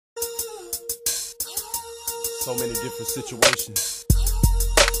So many different situations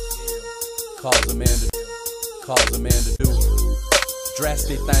cause a man to do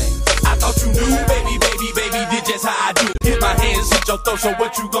drastic things. I thought you knew, baby, did just how I do. Hit my hands, hit your throat, so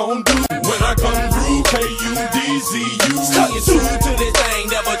what you gon' do? When I come through, K-U-D-Z-U. Sticking true to this thing,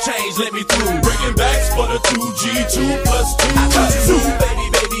 never change, let me through. Bringing backs for the 2G, 2 plus 2. I thought you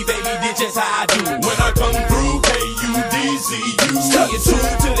knew, baby, did just how I do. When I come through, K-U-D-Z-U. Sticking true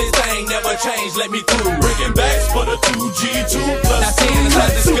to this thing, never change, let me through. Bringing backs for the 2G, 2 plus 2. Now since I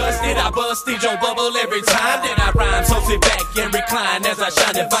disgusted, I busted your bubble every time that I rhyme. So sit back and recline as I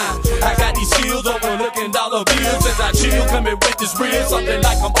shine and vine. I got these skills overlooking dollar bills as I chill, coming with this real, something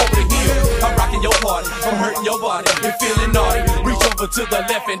like I'm over the hill. I'm rocking your party, I'm hurting your body, and feeling naughty. Reach over to the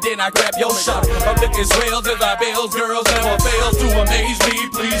left and then I grab your shot. I'm looking swells as I bells, girls never fails to amaze me.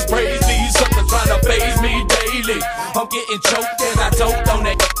 Please praise these suckers trying to phase me daily. I'm getting choked as I tote on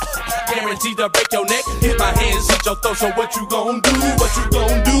that. Guaranteed to break your neck. Hit my hands, hit your throat. So what you gon' do? What you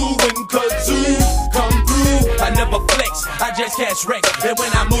gon' do when Kudzu come through? I never flex, I just catch wrecks. And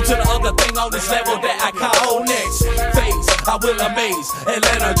when I move to the other thing on this level that I call next phase, I will amaze.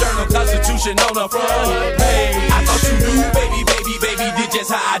 Atlanta Journal Constitution on the front page. I thought you knew, baby, did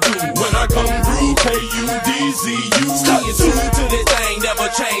just how I do. When I come through, K-U-D-Z-U. Sticking true to this thing, never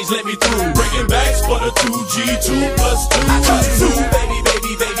change, let me through. Bringing backs for the 2G, 2 plus 2. I thought you knew, baby,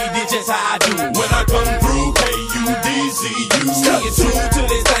 did just how I do. When I come through, K-U-D-Z-U. Sticking true to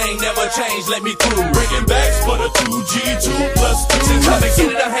this thing, never change, let me through. Bringing backs for the 2G, 2 plus 2. Since I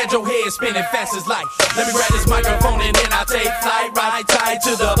beginning, I had your head spinning fast as light. Let me grab this microphone and then I take flight. Right tied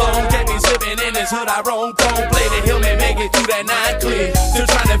to the bone, kept me slipping in this hood, I roam chrome. Play the helmet, make it through that 9 clear. Still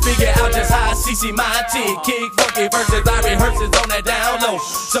trying to figure out just how I CC my tick. Kick funky verses, I rehearse it on that down low.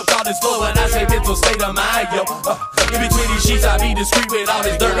 Some call this flow and I say mental state of mind, yo. In between these sheets, I be discreet with all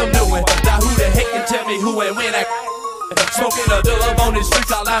this dirt I'm doing. Now who the heck can tell me who and when I smoking a dub on the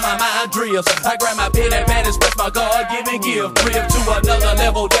streets, all out my mind drills. I grab my pen and pad, express my God-given gift. Drift to another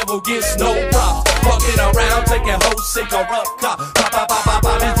level, devil gets no props. Walking around, taking hoes, sick or up cop.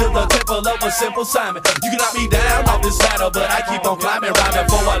 Pop into the temple of a simple Simon. You can knock me down off this ladder, but I keep on climbing, rhyming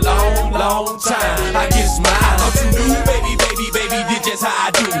for a long time. I get smile. I thought you knew, baby, did just how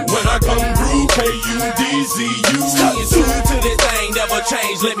I do. When I come through, K-U-D-Z-U. Sticking true to this thing, never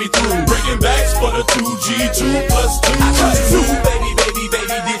change, let me through. Bringing backs for the 2G, 2 plus 2. I thought you knew,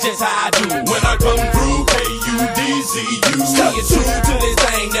 baby, did just how I do. When I come through, K-U-D-Z-U. Sticking true to this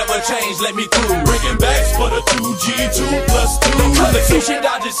thing, never change, let me through. Bringing backs for the 2G, 2 plus 2. Execution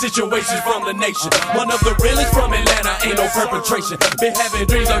dodging situations from the nation. One of the realest from Atlanta, ain't no perpetration. Been having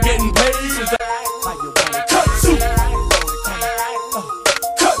dreams of getting paid since Kudzu. Kudzu.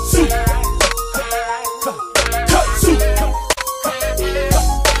 Kudzu. Kudzu.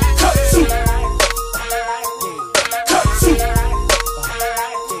 Kudzu.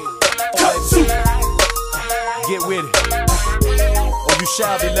 Kudzu. Get with it, or you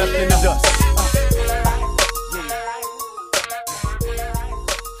shall be left in the dust.